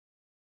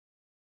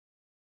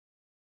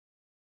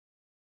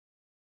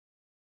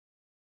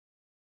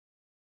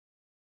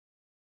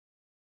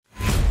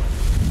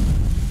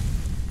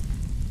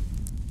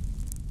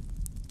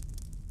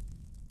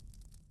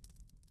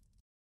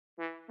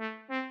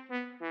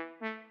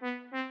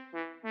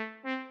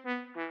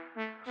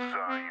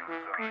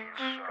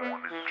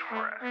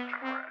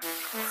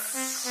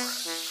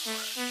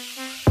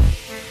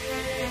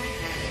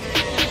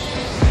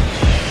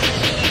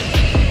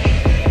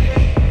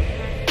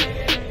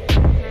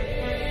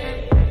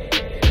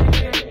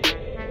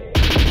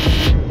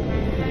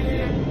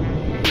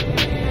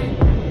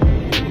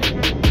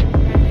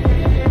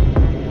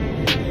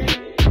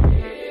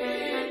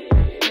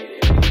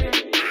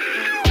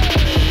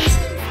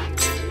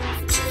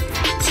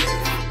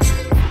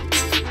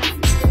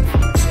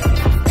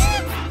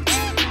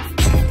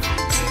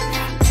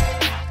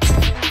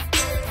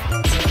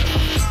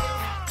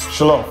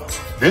Shalom.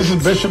 This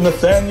is Bishop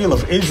Nathaniel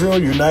of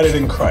Israel United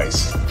in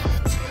Christ.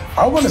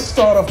 I want to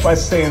start off by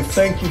saying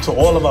thank you to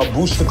all of our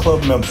Booster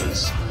Club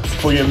members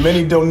for your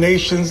many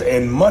donations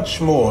and much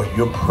more,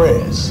 your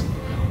prayers.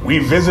 We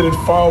visited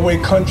faraway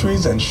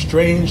countries and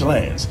strange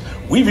lands.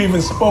 We've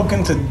even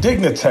spoken to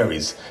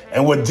dignitaries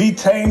and were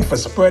detained for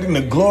spreading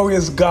the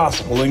glorious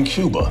gospel in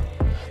Cuba.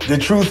 The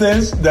truth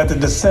is that the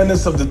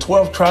descendants of the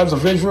 12 tribes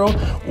of Israel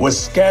were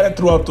scattered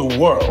throughout the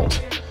world.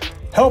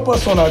 Help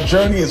us on our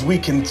journey as we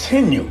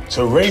continue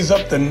to raise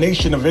up the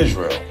nation of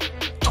Israel.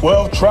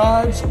 12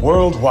 tribes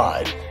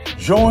worldwide.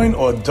 Join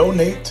or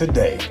donate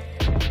today.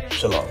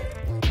 Shalom.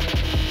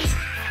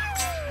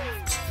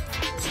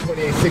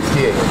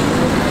 2868.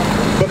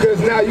 Because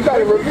now you got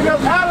to get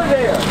us out of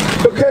there.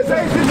 Because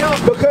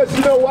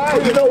you know why?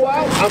 You know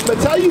why? I'm going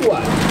to tell you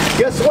why.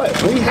 Guess what?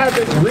 We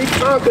haven't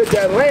reconquered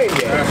that land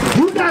yet.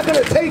 You're not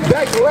going to take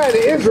back the land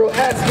of Israel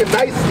asking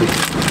nicely.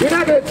 You're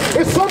not going to,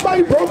 if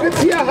somebody broke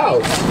into your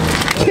house,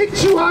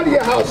 kicked you out of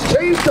your house,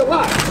 changed the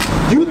lock,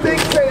 you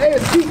think that, hey,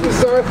 excuse me,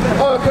 sir,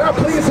 can I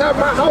please have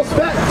my house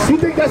back? You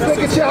think that's going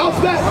to get your house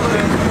back?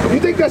 You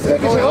think that's going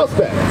to get your house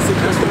back?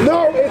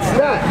 No, it's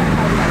not.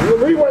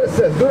 Read what it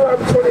says,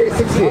 Deuteronomy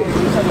 28:68.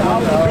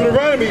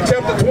 Deuteronomy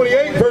chapter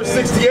 28, verse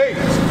 68.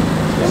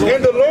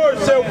 And the Lord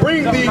shall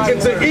bring thee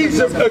into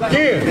Egypt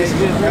again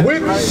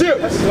with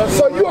ships.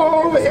 So you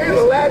are over here in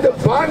the land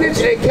of bondage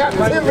and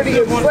captivity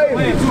and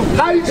slavery.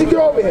 How did you get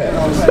over here?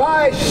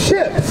 By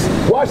ships.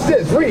 Watch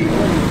this, read.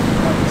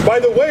 By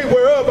the way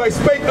whereof I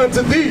spake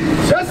unto thee.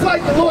 Just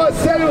like the Lord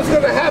said it was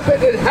going to happen,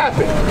 it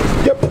happened.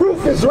 Your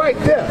proof is right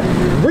there.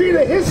 Read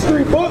a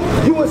history book,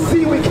 you will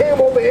see we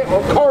came over here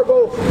on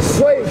cargo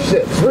slave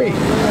ships. Read.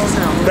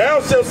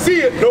 Thou shalt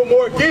see it no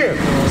more again.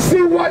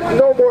 See what?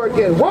 No more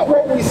again. What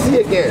won't we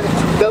see again?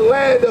 The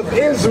land of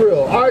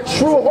Israel, our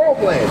true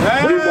homeland.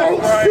 We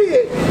won't see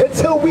it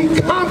until we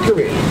conquer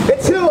it.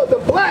 Until the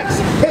blacks,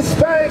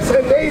 Hispanics,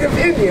 and Native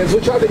Indians,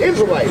 which are the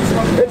Israelites,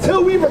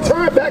 until we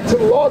return back to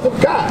the laws of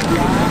God.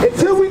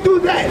 Until we do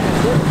that,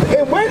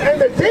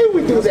 and the day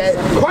we do that,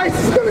 Christ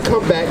is going to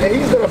come back and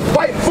he's going to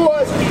fight for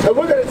us, and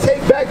we're going to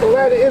take back the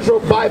land of Israel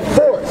by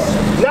force.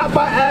 Not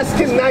by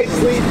asking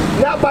nicely,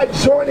 not by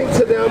joining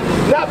to them,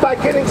 not by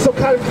getting some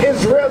kind of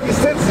Israeli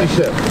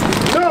citizenship.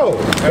 No,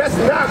 that's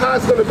not how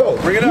it's going to go.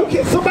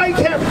 Somebody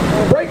can't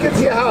break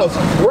into your house,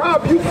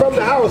 rob you from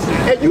the house,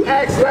 and you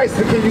ask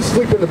nicely, can you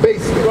sleep in the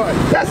basement?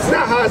 That's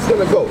not how it's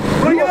going to go.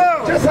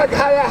 Just like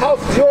how that house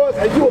is yours,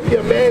 and you will be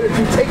a man if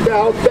you take the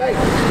house back.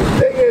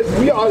 The thing is,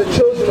 we are the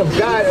children of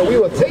God, and we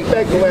will take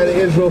back the land of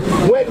Israel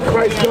when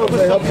Christ comes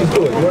and helps us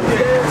do it. You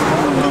understand?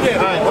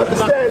 I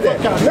understand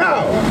that.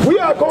 Now, we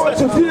are going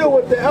to deal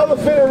with the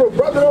elephant in the room.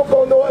 Brother, don't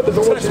go nowhere, but I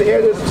want you to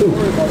hear this too.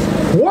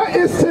 What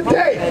is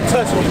today?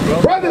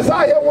 Brothers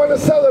out here want to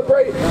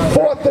celebrate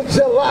 4th of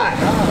July.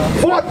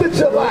 4th of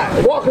July.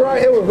 Walking around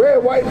here with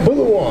red, white, and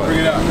blue on.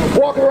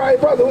 Walking around,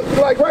 brother,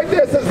 like right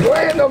there, it says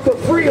land of the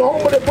free,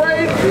 home of the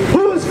brave.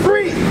 Who is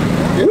free?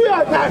 We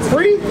are not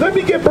free. Let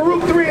me get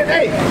Baruch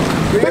 3:8.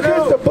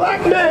 Because the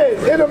black man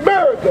in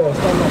America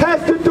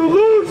has the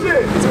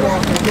delusion,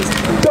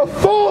 the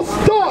false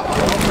thought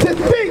to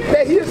think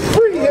that he is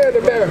free here in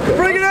America.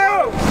 Bring it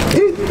out!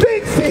 He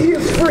thinks that he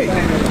is free.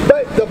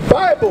 But the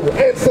Bible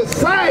and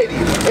society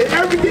and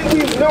everything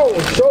we've known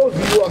shows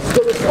you are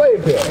still a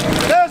slave here.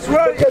 That's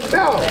right. Because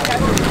now,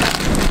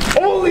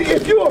 only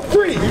if you are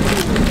free,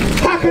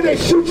 how can they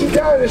shoot you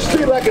down in the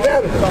street like an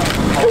animal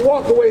and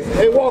walk away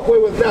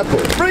with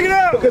nothing? Bring it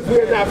out! Because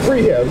we are not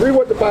free here. Read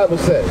what the Bible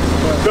says.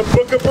 The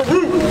book of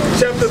Baruch,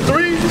 chapter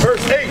 3,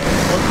 verse 8.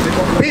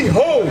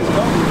 Behold,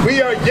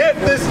 we are yet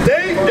this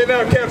day in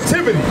our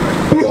captivity.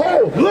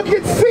 Behold, look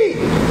and see.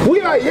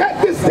 We are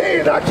yet this day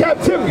in our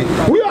captivity.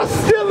 We are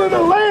still in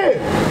the land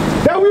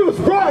that we was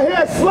brought here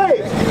as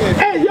slaves.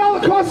 Hey, y'all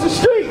across the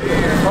street,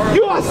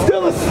 you are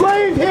still a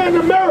slave here in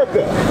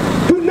America.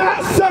 Do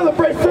not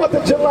celebrate 4th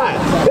of July.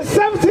 In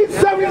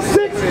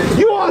 1776,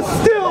 you are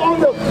still on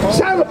the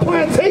chattel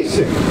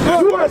plantation.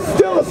 You are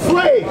still a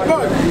slave.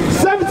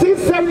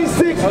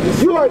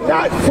 1776, you are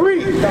not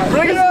free. This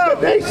is the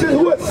nation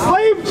who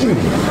enslaved you.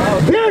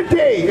 Their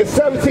day is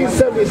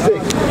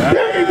 1776.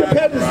 Their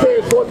Independence Day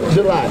is 4th of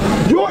July.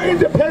 Your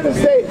Independence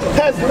Day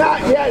has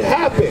not yet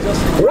happened.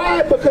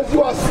 Why? Because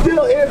you are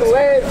still in the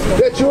land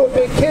that you have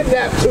been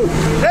kidnapped to.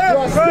 You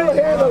are still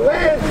here in the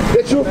land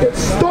that you have been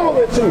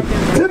stolen to.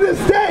 To this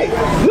day,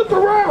 look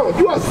around.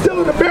 You are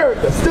still in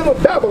America, still in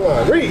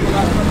Babylon. Read.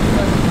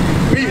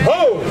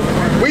 Behold,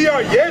 we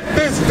are yet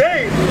this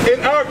day in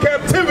our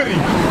captivity,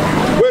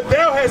 where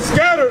thou hast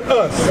scattered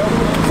us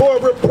for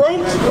a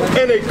reproach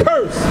and a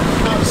curse.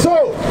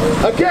 So,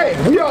 again,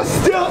 we are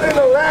still in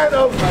the land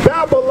of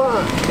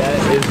Babylon.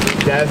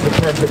 That's the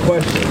perfect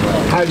question.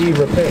 How do you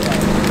repent?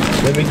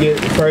 Let me get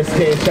 1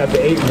 Kings chapter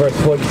 8, verse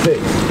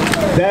 46.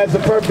 That's the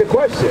perfect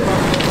question.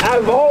 Out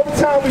of all the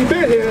time we've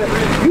been here,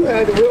 you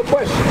had the real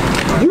question.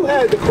 You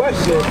had the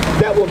question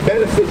that will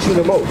benefit you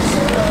the most.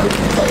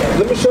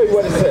 Let me show you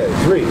what it says.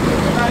 Read.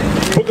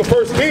 book of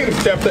 1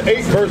 Kings, chapter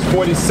 8, verse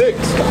 46.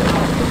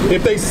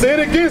 If they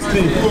sin against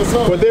thee,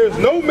 for there is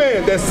no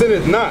man that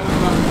sinneth not,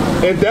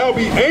 and thou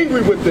be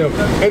angry with them,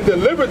 and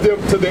deliver them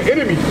to the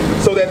enemy,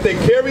 so that they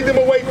carry them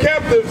away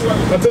captives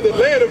unto the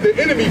land of the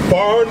enemy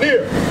far or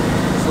near.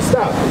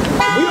 Stop.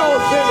 We all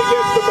sinned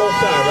against the Most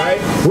High,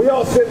 right? We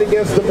all sinned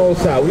against the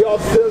Most High. We all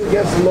sinned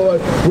against the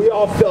Lord. We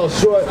all fell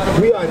short.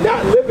 We are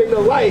not living the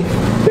life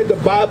that the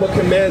Bible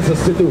commands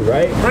us to do,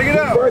 right? Bring it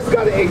out. We first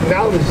got to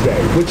acknowledge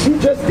that, which you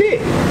just did.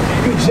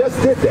 You just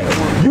did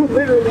that. You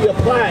literally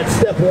applied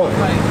step one.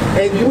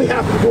 And we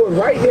have to do it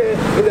right here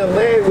in the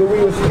land where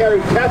we was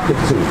carried captive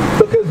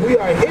to. Because we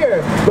are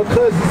here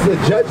because it's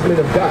the judgment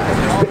of God.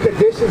 The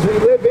conditions we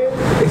live in,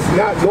 it's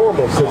not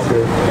normal,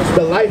 sister.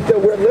 The life that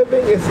we're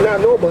living, it's not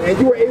normal. And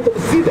you were able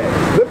to see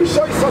that. Let me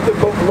show you something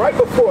right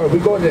before we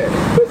go there.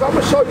 Because I'm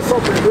going to show you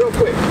something real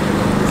quick.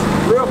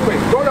 Real quick.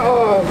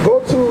 Go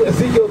to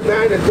Ezekiel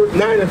 9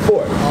 and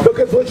 4.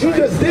 Because what you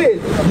just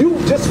did, you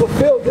just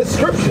fulfilled this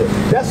scripture.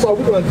 That's why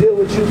we're going to deal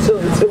with you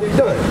until we're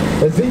done.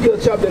 Ezekiel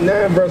chapter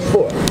 9 verse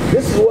 4.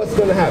 This is what's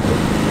going to happen.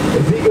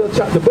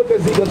 The book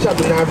of Ezekiel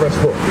chapter 9 verse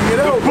 4. You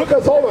know,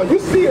 because hold on, you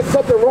see it's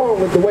something wrong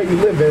with the way you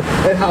live in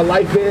and how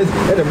life is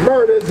and the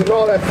murders and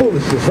all that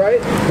foolishness, right?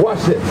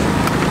 Watch this.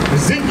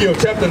 Ezekiel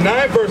chapter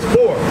 9 verse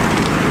 4.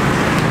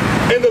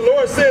 And the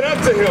Lord said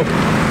unto him,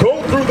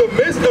 go through the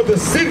midst of the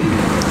city.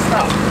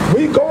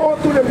 We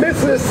going through the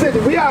midst of the city.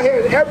 We out here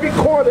in every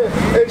corner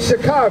in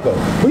Chicago.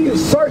 We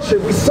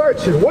searching.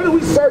 What are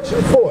we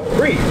searching for?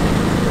 Read.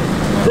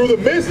 Through the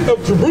midst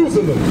of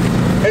Jerusalem,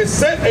 and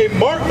set a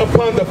mark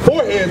upon the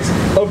foreheads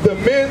of the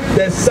men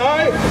that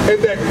sigh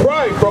and that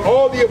cry for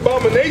all the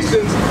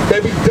abominations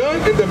that be done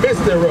in the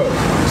midst thereof.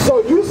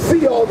 So you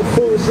see all the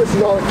foolishness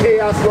and all the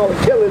chaos and all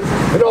the killings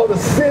and all the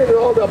sin and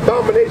all the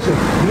abominations.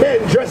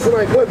 Men dressing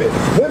like women,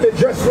 women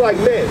dressing like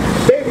men,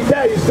 baby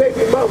daddies,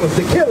 baby mamas,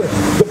 the killings,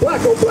 the black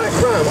on black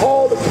crime,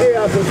 all the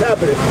chaos is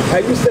happening.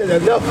 And you said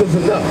enough is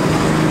enough.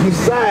 You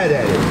sighed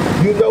at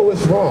it. You know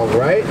it's wrong,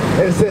 right?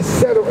 And it says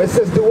settle. It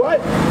says do what?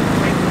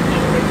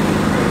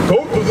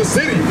 Go through the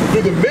city,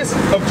 through the midst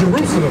of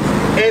Jerusalem,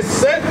 and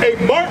set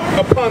a mark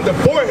upon the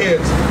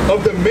foreheads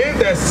of the men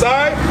that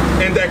sigh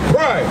and that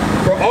cry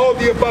for all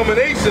the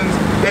abominations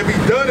that be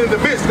done in the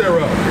midst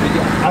thereof.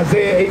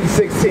 Isaiah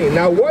 8:16.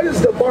 Now what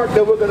is the mark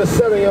that we're going to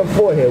set on your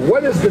forehead?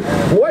 What is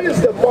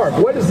the mark?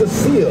 What is the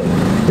seal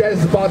that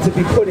is about to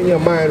be put in your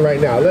mind right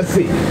now? Let's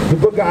see. The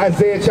book of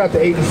Isaiah chapter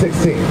 8 and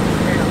 16.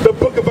 The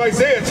book of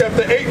Isaiah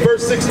chapter 8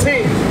 verse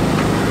 16.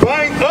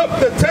 Bind up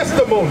the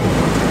testimony,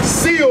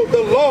 seal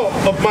the law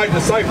of my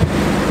disciples.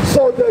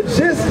 So the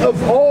gist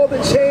of all the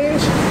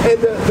change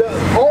and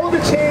all the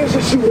change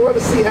that you want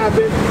to see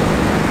happen,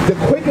 the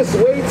quickest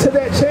way to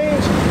that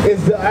change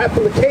is the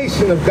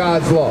application of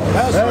God's law.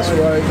 That's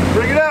right.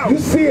 Bring it out. You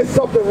see it's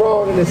something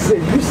wrong in the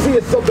city. You see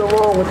it's something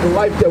wrong with the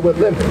life that we're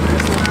living.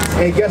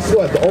 And guess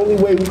what? The only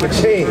way we can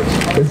change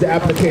is the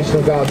application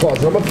of God's laws.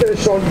 So I'm going to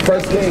finish showing you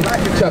 1 Kings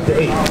chapter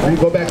 8. Let me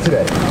go back to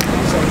that.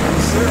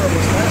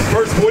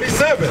 Verse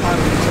 47.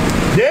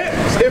 Yet,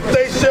 if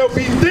they shall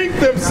bethink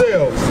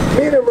themselves.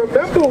 Meaning,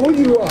 remember who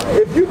you are.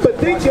 If you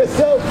bethink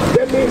yourself,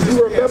 that means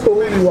you remember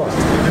who you are.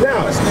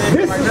 Now,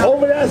 this is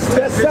over that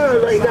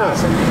sign right now,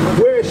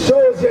 where it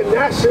shows your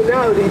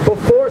nationality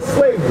before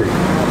slavery.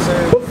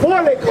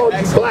 Before they called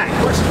you black,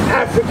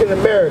 African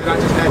American,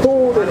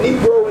 cool, and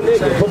Negro, and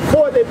nigga.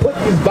 Before they put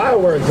these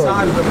bywords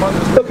on you.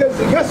 Because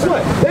guess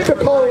what? They've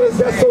been calling us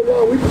that so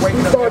long, we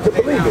started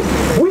to believe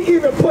it. We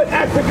even put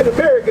African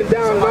American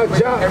down in our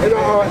job, in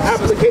our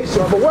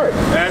application for work.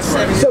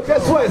 So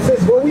guess what? It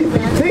says when we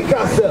bethink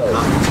ourselves,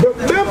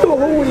 remember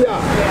who we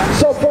are.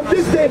 So from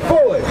this day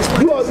forward,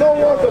 you are no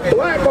longer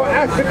black or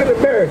African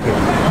American.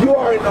 You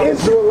are an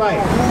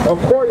Israelite,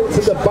 according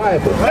to the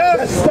Bible.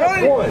 That's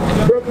step one.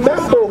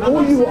 Remember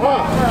who you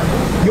are.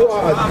 You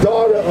are a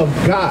daughter of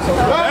God.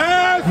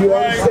 You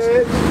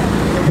understand?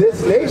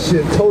 This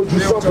nation told you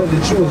something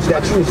that you was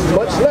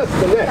much less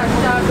than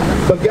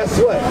that. But guess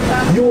what?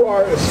 You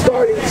are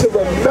starting to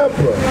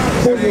remember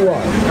who you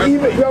are.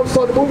 Even you ever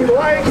saw the movie The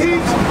Lion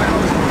King?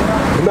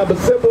 Remember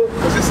Simba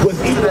was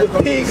eating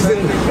with pigs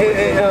and the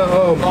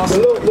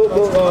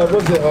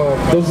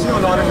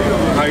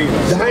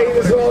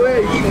hyenas and all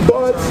that, eating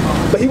bugs.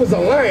 But he was a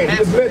lion. He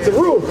was meant to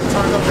rule.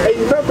 And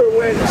you remember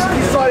when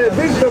he saw that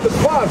vision of his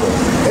father,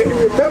 and he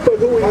remembered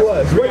who he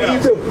was. What did he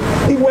do?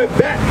 He went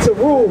back to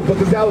rule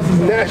because that was his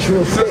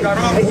natural state.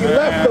 And he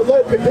left the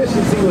low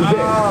conditions he was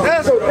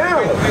in. So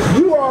now,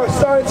 you are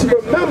starting to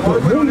remember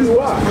who you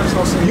are.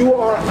 You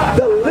are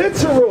the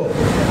literal,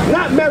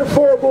 not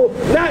metaphorical,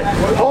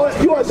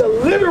 you are the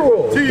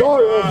literal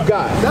daughter of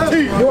God.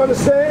 You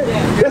understand?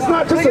 That's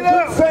not just a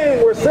good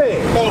saying we're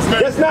saying.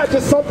 That's not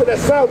just something that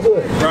sounds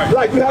good.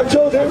 Like you have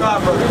children,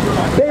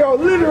 they are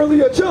literally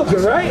your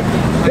children, right?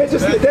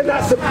 They're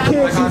not some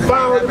kids you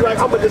found like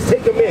I'm gonna just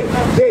take them in.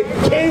 They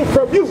came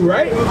from you,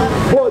 right?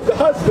 Well, the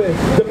husband,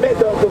 the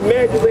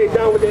man you laid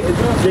down with,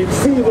 they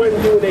see when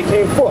you and they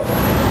came forth.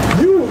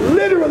 You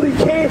literally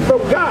came from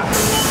God.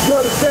 You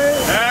understand?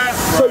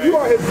 So you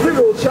are his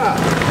literal child.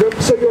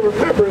 So you're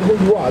remembering who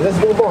you are. are. Let's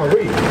move on.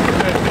 Read.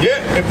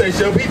 Yet, if they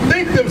shall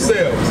bethink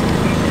themselves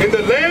in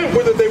the land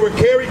whither they were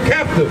carried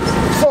captives.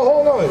 So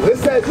hold on. It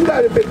says you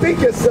got to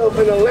bethink yourself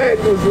in the land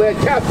you was led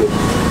captive.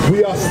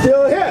 We are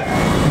still here.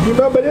 You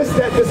remember this?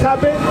 That this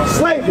happened?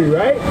 Slavery,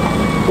 right?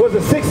 Was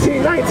it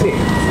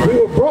 1619? We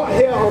were brought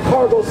here on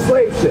cargo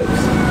slave ships.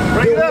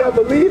 Did we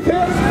ever leave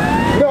here?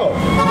 No.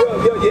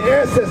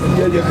 Your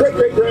ancestors, your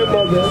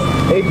great-great-grandmother,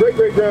 a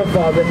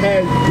great-great-grandfather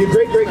had your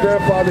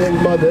great-great-grandfather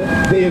and mother,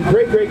 then your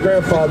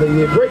great-great-grandfather,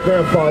 your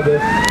great-grandfather,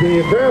 then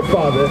your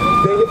grandfather,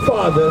 then your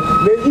father,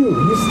 then you.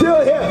 You're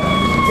still here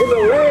in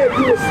the land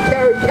you was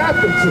carried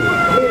captive to,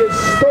 meaning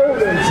stolen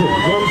to.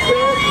 You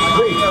understand?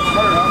 Read.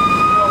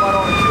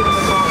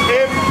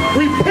 And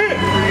repent.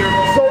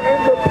 So,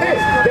 and repent.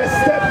 That's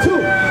step 2.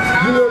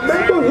 You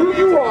remember who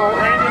you are,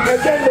 and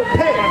then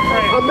repent.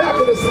 I'm not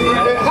going to see.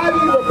 And how do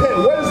you repent?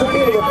 What does it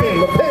mean to repent?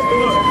 Repent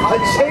means a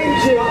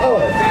changing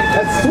of,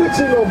 a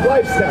switching of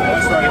lifestyle.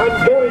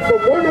 I'm going from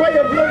one way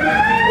of living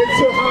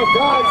into how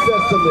God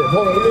says to live.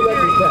 Hold on, let me let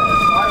this pass.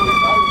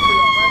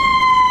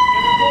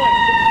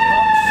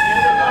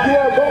 You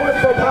are going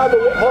from how the,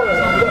 hold on,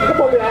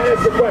 come on, I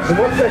answer the question.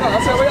 1 second.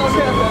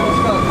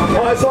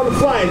 Oh, it's on the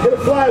slide. Get a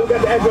slide, we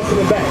got the address in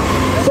the back.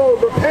 So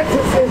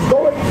repentance is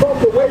going from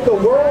the way the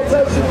world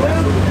tells you to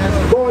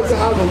live, going to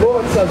how the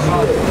Lord tells you to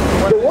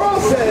live. The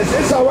world says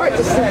it's all right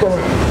to sleep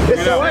around.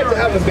 It's all right to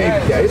have a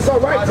baby daddy. It's all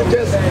right to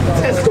just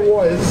test the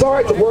waters. It's all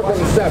right to work on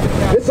the Sabbath.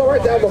 It's all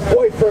right to have a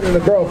boyfriend and a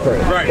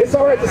girlfriend. It's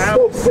all right to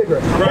smoke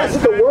cigarettes. That's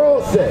what the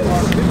world says.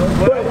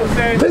 But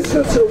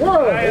listen to the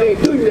world, it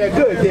ain't do you that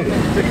good, did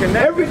it?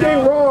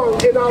 Everything wrong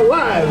in our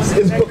lives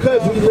is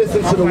because we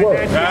listen to the world.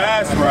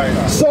 That's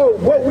right. So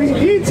what we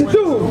need to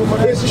do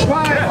is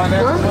try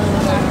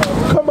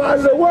come out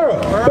of the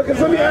world. Because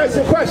let me ask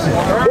you a question.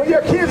 When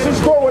your kids was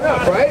growing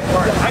up, right?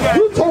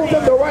 You told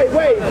them the right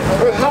way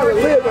on how to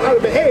live and how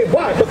to behave.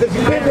 Why? Because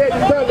you've been there,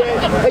 you've done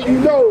that, and you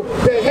know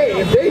that,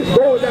 hey, if they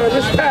going down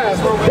this path,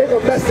 they're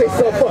going to mess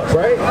themselves up,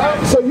 right?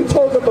 So you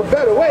told them a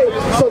better way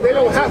so they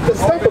don't have to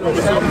stumble in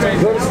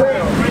it. You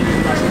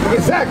understand?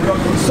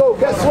 Exactly. So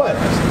guess what?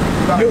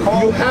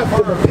 You have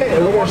to repent.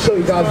 And we're going to show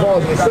you God's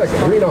laws in a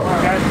second. Read on.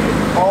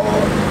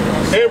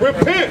 And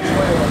repent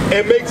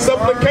and make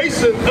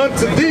supplication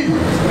unto thee.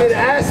 And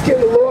asking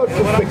the Lord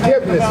for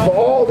forgiveness for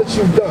all that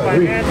you've done.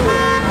 Read.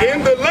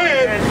 In the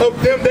land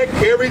of them that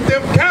carried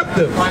them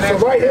captive. So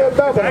right here in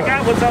Babylon. I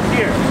got what's up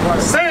here.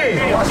 Saying,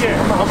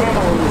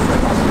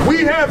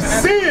 we have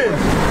sinned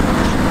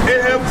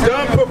and have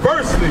done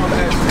perversely.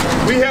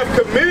 We have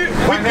committed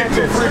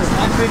wickedness.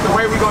 I think the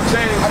way we're going to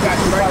change, I got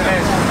you right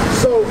now.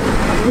 So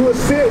you will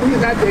sin, we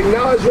have to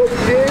acknowledge what we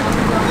did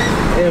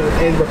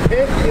and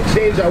repent and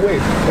change our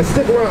ways. And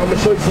stick around, I'm going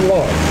to show you some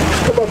laws.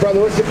 Come on,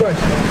 brother, what's your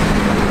question?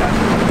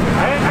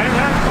 I didn't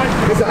have a question.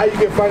 This is how you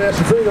get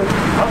financial freedom.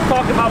 I was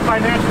talking about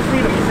financial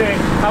freedom. He's saying,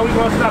 how we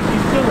going to stop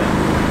these killings?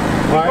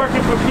 We're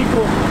working for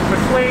people for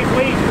slave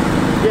wages.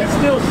 Yeah. We're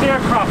still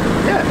sharecroppers.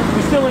 Yeah.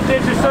 We're still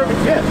indentured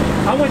servitude. Yeah.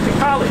 I went to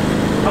college.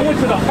 I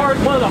went to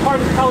one of the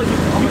hardest colleges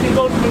you can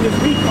go to in this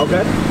region.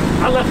 Okay.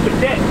 I left for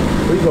debt.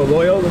 Where you go,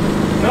 Loyola?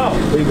 No.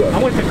 Where you go? I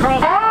went to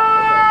Carlson.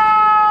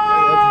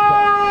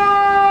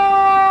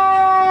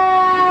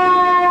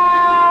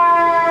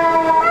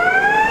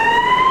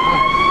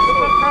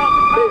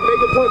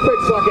 Make a point quick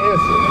so I can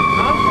answer.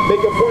 Huh?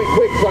 Make a point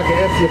quick so I can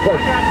answer your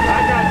question.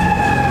 I got you.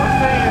 I'm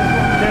saying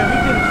that we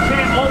can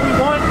chant all we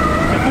want.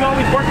 If we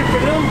always working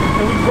for them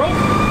and we broke,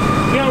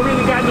 we don't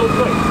really got no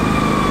choice.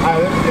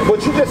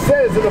 What you just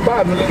said is in the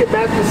Bible. Look at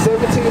Matthew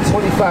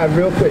 17:25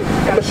 real quick.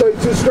 I'm going to show you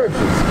 2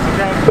 scriptures.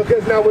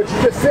 Because now what you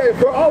just said,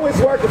 if we're always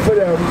working for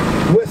them,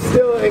 we're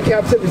still in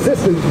captivity.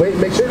 Wait,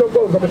 make sure you don't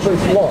go, because I'm going to show you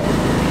some law.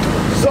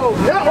 So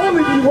not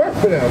only do you work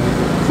for them,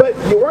 but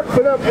you work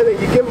for them and then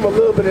you give them a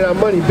little bit of that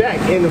money back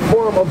in the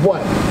form of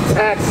what?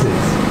 Taxes.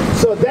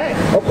 So that,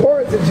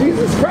 according to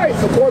Jesus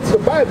Christ, according to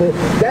the Bible,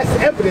 that's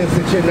evidence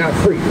that you're not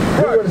free.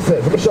 Here's what it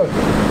says. Let me show you.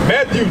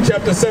 Matthew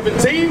chapter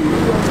 17,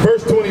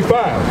 verse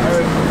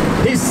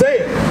 25. He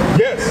said,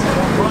 yes,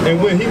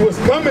 and when he was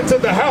coming to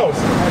the house,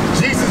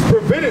 Jesus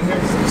prevented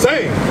him,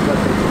 saying,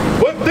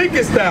 what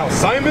thinkest thou,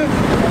 Simon?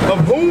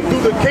 Of whom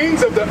do the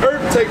kings of the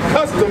earth take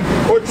custom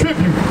or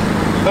tribute?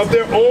 Of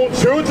their own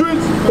children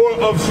or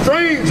of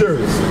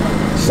strangers?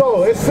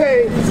 So it's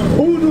saying,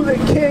 who do the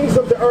kings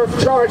of the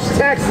earth charge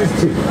taxes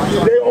to?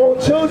 Their own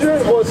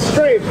children or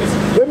strangers?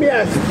 Let me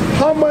ask you,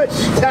 how much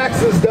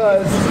taxes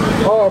does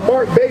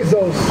Mark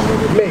Bezos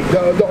make,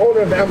 the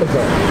owner of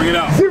Amazon? Bring it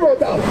out.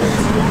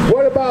 $0.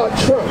 What about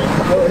Trump,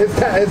 his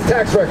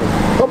tax record?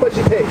 How much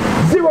he paid?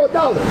 $0.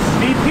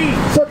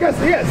 BP. So guess,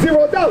 yeah,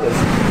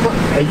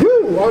 $0. And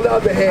you, on the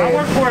other hand, I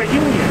work for a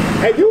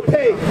union. and you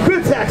pay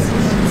good taxes,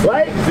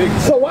 right?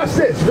 So watch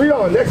this. Read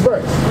on, next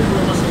verse.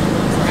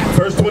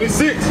 Verse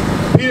 26,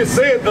 Peter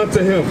said unto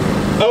him,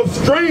 of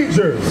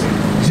strangers.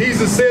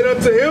 Jesus said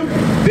unto him,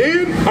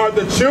 then are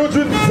the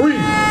children free.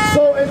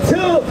 So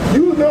until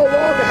you no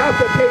longer have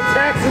to pay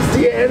taxes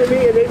to your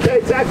enemy and they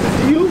pay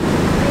taxes to you,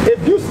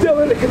 if you still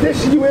in the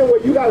condition you in where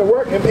you got to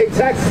work and pay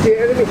taxes to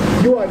your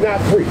enemy, you are not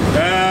free.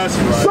 That's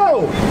right.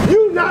 So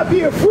you you not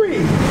being free,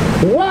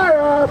 why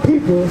are our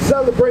people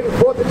celebrating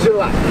 4th of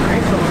July? I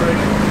ain't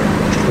celebrating.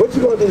 What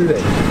you gonna do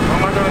today? What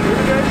am I gonna do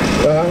today?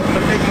 I'm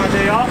gonna take my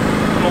day off.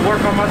 I'm gonna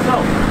work on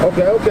myself.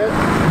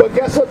 Okay. But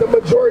guess what? The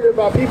majority of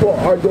our people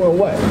are doing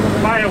what?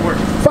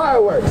 Fireworks.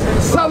 Fireworks.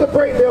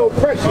 Celebrating their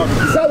oppression.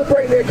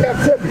 Celebrating their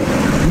captivity.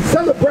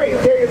 Celebrating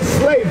their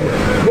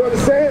enslavement. You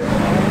understand?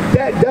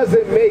 That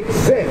doesn't make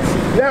sense.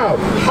 Now,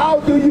 how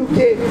do you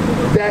get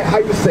that, how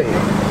you say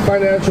it,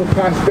 financial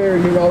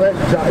prosperity and all that?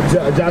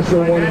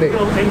 Joshua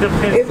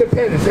 1:8.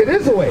 Independence. It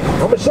is a way. I'm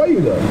going to show you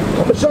though.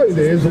 I'm going to show you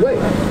there is a way.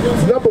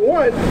 Number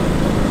one,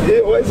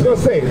 it's going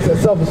to say,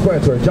 it's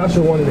self-explanatory.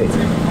 Joshua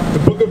 1:8. The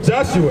book of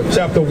Joshua,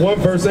 chapter 1,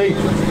 verse 8.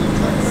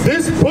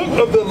 This book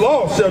of the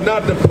law shall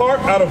not depart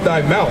out of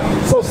thy mouth.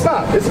 So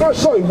stop. It's going to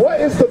show you what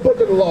is the book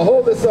of the law.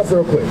 Hold this up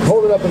real quick.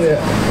 Hold it up in the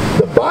air.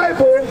 The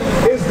Bible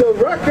is the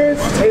records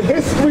and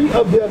history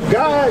of your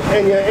God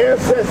and your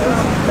ancestors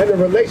and the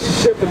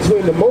relationship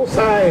between the Most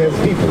High and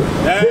His people.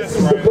 This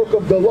is the book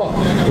of the law.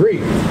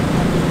 Read.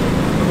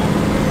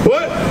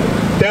 But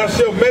thou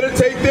shalt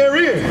meditate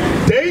therein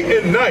day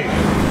and night,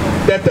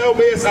 that thou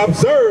mayest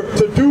observe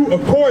to do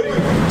according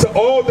to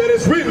all that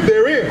is written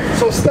therein.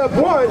 So step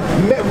one,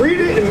 read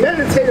it and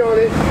meditate on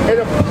it and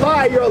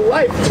apply your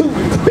life to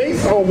it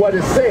based on what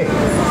it's saying.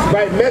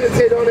 Right?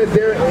 Meditate on it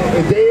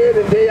day in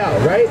and day out,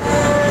 right?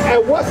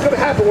 And what's going to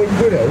happen when you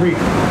do that? Read.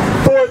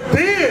 For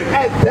then,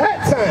 at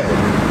that time,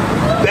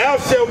 thou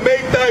shalt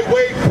make thy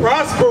way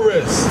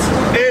prosperous,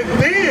 and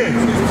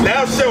then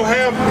thou shalt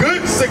have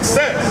good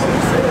success.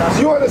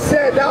 You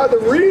understand now the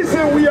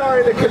reason we are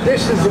in the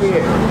conditions we're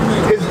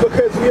in is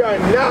because we are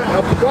not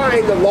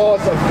applying the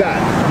laws of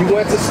God. You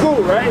went to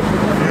school, right?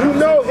 You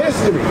know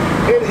history.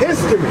 In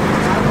history,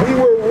 we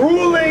were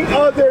ruling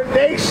other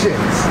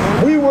nations.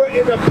 We were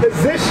in a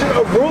position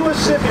of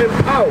rulership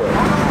and power.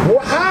 Well,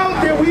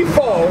 how did we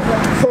fall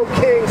from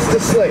kings to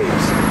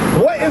slaves?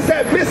 What is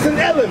that missing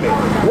element?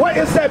 What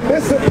is that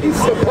missing piece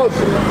of the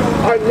puzzle?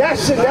 Our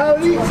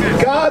nationality,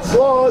 God's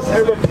laws,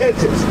 and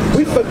repentance.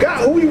 We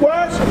forgot who we were,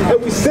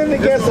 and we sinned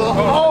against our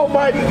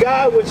almighty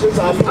God, which is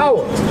our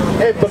power.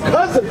 And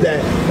because of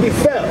that, we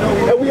fell,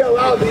 and we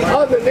allowed the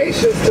other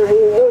nations to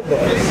rule over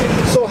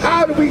us. So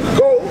how do we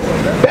go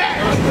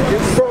back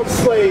from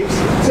slaves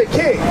to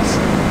kings?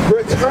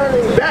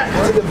 Returning back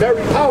to the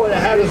very power that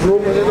had us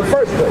ruling in the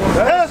first place.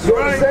 That's you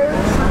right.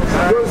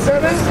 Understand? You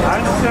understand that? I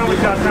understand what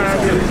y'all trying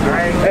to do,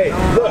 right? Hey,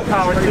 look,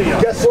 power to you.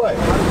 Guess what?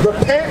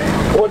 Repent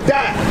or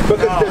die,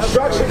 because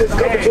destruction is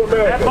coming to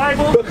America. That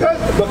Bible? Because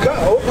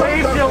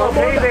Slaves still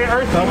obey their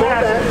earthly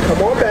masters.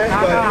 Come on back.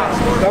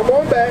 Come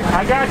on back.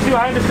 I got you.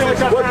 I understand what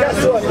y'all trying to do.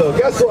 Guess what though?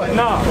 Guess what?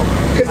 No.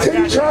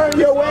 Continue trying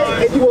your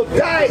way, and you will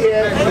die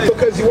here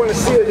because you want to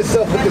seal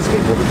yourself with His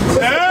people. So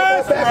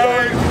That's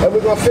right. and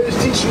we're gonna finish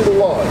teaching you the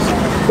laws,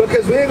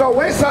 because we ain't gonna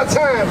waste our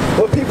time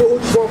with people who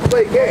just want to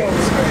play games.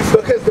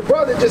 Because the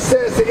brother just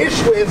says the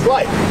issue is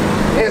life,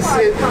 and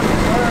said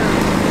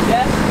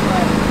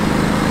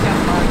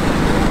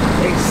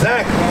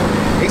exactly.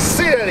 Hey,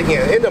 say that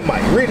again in the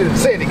mic. Read it.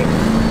 Say it again.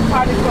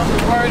 Parted from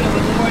the word of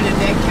the Lord, and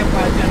that kept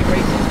our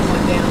generations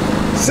going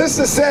down.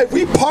 Sister said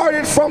we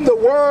parted from the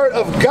word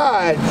of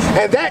God,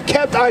 and that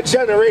kept our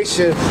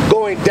generation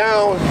going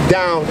down,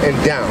 down, and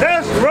down.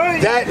 That's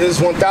right. That is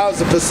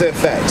 1000%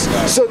 facts.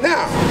 So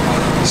now,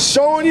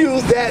 showing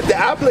you that the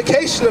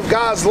application of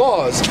God's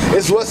laws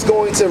is what's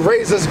going to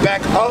raise us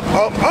back up,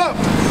 up, up.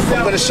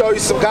 I'm going to show you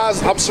some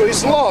guys. I'm showing you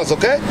some laws,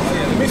 okay?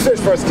 Let me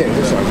finish 1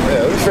 Kings.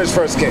 Yeah, let me finish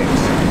 1 Kings.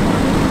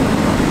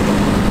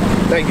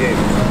 Thank you.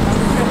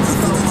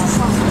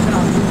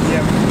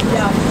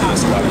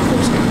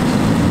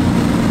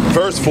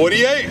 Verse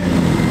 48.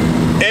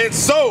 And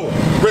so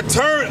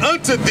return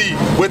unto thee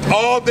with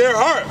all their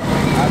heart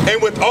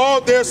and with all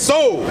their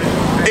soul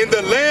in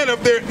the land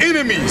of their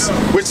enemies,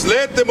 which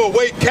led them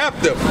away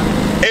captive,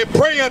 and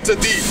pray unto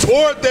thee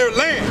toward their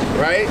land.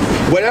 Right?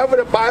 Whatever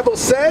the Bible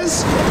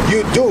says,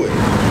 you do it.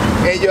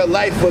 And your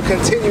life will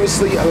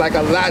continuously, like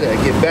a ladder,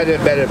 get better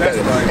and better and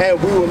better. Right.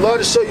 And we would love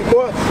to show you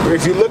more.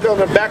 If you look on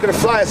the back of the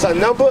flyer, it's our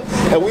number,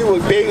 and we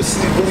would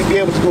basically be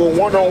able to do a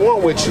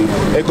one-on-one with you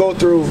and go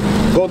through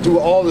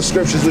all the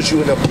scriptures with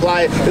you and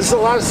apply it. There's a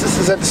lot of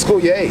sisters at the school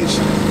your age,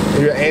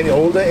 and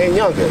older and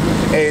younger,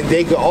 and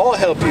they could all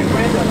help you.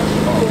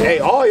 Hey,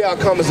 all y'all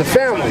come as a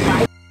family.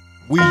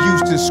 We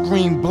used to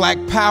scream black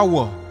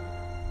power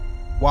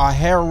while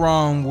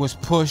heroin was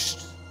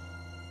pushed,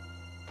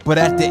 but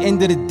at the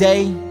end of the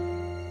day,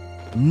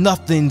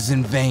 nothing's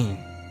in vain.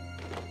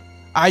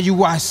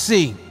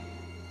 IUIC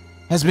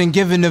has been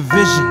given a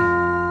vision.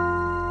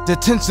 The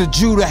tents of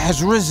Judah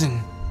has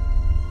risen.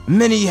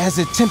 Many has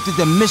attempted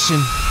the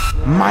mission,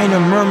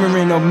 minor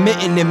murmuring,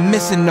 omitting, and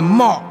missing the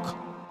mark.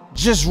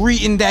 Just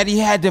reading that he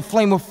had the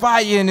flame of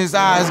fire in his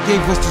eyes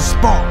gave us the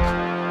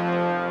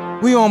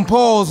spark. We on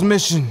Paul's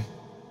mission.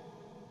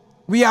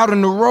 We out on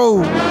the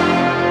road,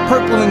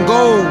 purple and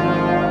gold,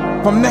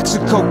 from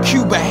Mexico,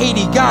 Cuba,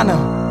 Haiti,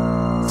 Ghana,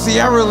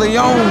 Sierra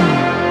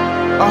Leone,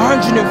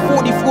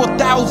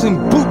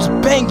 144,000 boots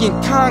banging,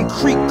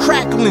 concrete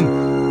crackling.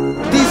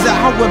 These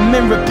are our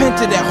men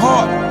repented at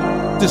heart,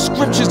 The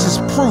scriptures is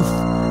proof.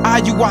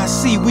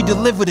 IUIC, we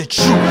deliver the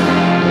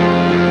truth.